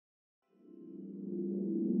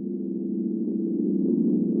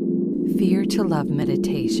Fear to Love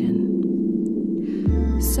meditation.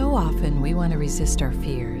 So often we want to resist our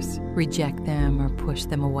fears, reject them, or push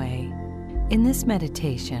them away. In this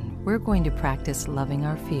meditation, we're going to practice loving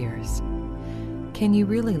our fears. Can you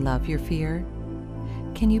really love your fear?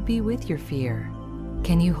 Can you be with your fear?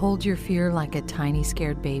 Can you hold your fear like a tiny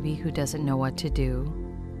scared baby who doesn't know what to do?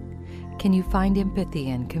 Can you find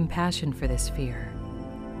empathy and compassion for this fear?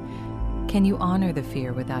 Can you honor the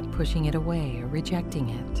fear without pushing it away or rejecting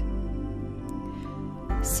it?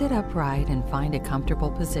 Sit upright and find a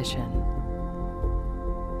comfortable position.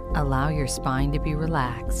 Allow your spine to be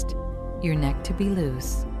relaxed, your neck to be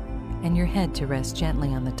loose, and your head to rest gently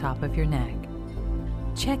on the top of your neck.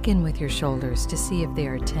 Check in with your shoulders to see if they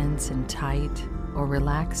are tense and tight or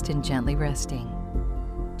relaxed and gently resting.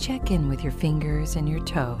 Check in with your fingers and your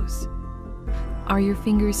toes. Are your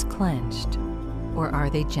fingers clenched or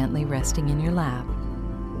are they gently resting in your lap?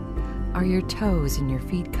 Are your toes and your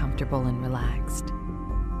feet comfortable and relaxed?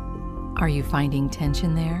 Are you finding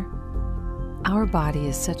tension there? Our body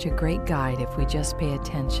is such a great guide if we just pay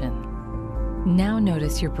attention. Now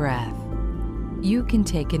notice your breath. You can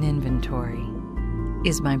take an inventory.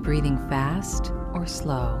 Is my breathing fast or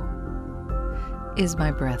slow? Is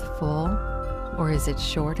my breath full or is it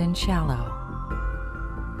short and shallow?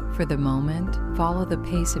 For the moment, follow the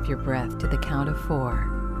pace of your breath to the count of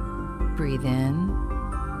 4. Breathe in,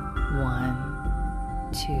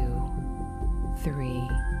 1, 2, 3,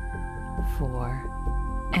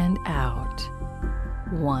 4, and out,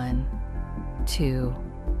 1, 2,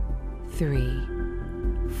 3,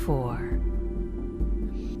 4.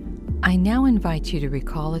 I now invite you to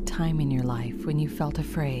recall a time in your life when you felt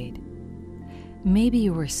afraid. Maybe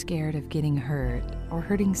you were scared of getting hurt or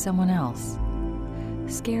hurting someone else,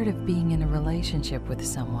 scared of being in a relationship with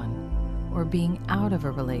someone or being out of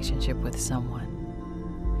a relationship with someone.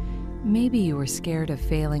 Maybe you were scared of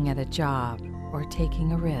failing at a job or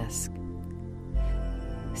taking a risk.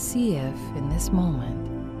 See if, in this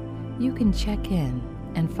moment, you can check in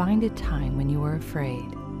and find a time when you were afraid.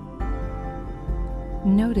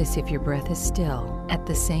 Notice if your breath is still at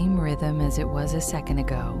the same rhythm as it was a second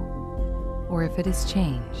ago, or if it has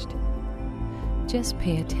changed. Just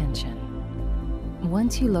pay attention.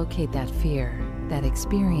 Once you locate that fear, that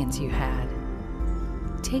experience you had,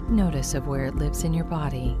 take notice of where it lives in your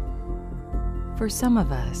body. For some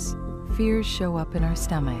of us, fears show up in our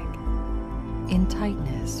stomach, in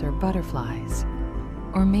tightness or butterflies,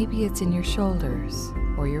 or maybe it's in your shoulders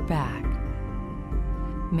or your back.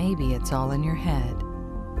 Maybe it's all in your head.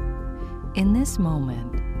 In this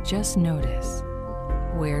moment, just notice,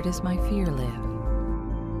 where does my fear live?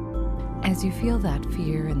 As you feel that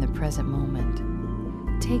fear in the present moment,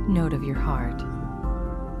 take note of your heart.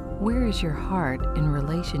 Where is your heart in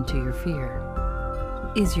relation to your fear?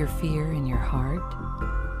 Is your fear in your heart?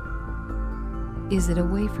 Is it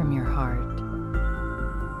away from your heart?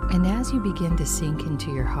 And as you begin to sink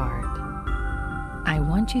into your heart, I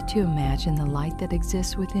want you to imagine the light that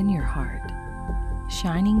exists within your heart,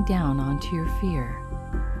 shining down onto your fear.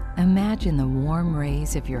 Imagine the warm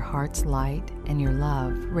rays of your heart's light and your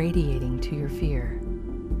love radiating to your fear.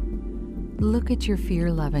 Look at your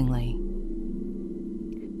fear lovingly.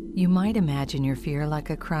 You might imagine your fear like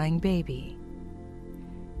a crying baby.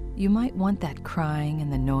 You might want that crying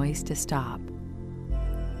and the noise to stop,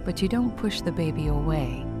 but you don't push the baby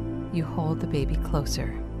away. You hold the baby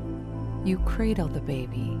closer. You cradle the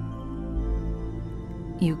baby.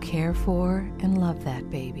 You care for and love that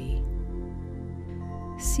baby.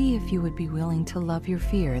 See if you would be willing to love your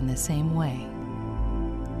fear in the same way.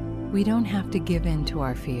 We don't have to give in to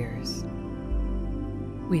our fears.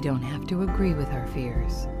 We don't have to agree with our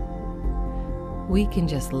fears. We can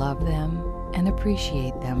just love them and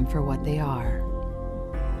appreciate them for what they are.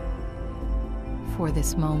 For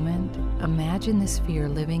this moment, imagine this fear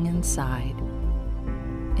living inside,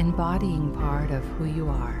 embodying part of who you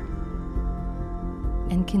are,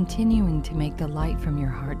 and continuing to make the light from your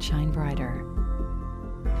heart shine brighter.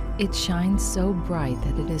 It shines so bright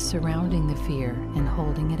that it is surrounding the fear and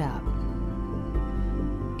holding it up.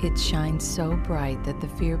 It shines so bright that the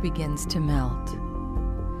fear begins to melt.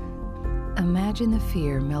 Imagine the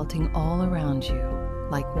fear melting all around you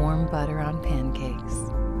like warm butter on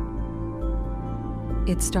pancakes.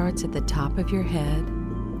 It starts at the top of your head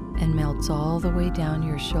and melts all the way down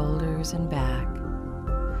your shoulders and back,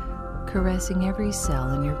 caressing every cell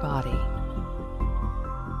in your body.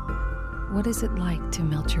 What is it like to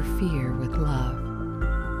melt your fear with love?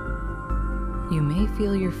 You may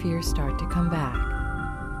feel your fear start to come back.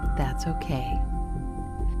 That's okay.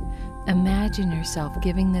 Imagine yourself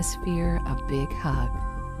giving this fear a big hug,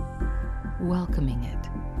 welcoming it.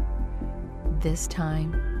 This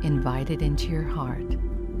time, Invite it into your heart.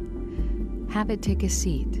 Have it take a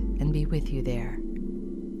seat and be with you there.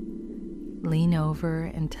 Lean over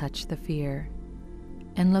and touch the fear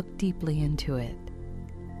and look deeply into it.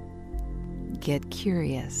 Get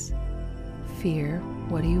curious. Fear,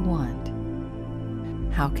 what do you want?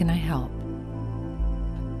 How can I help?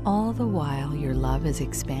 All the while, your love is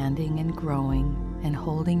expanding and growing and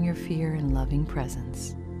holding your fear in loving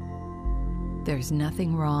presence. There's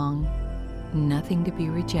nothing wrong, nothing to be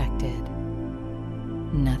rejected,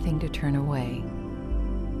 nothing to turn away.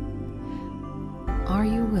 Are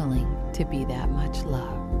you willing to be that much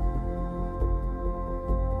love?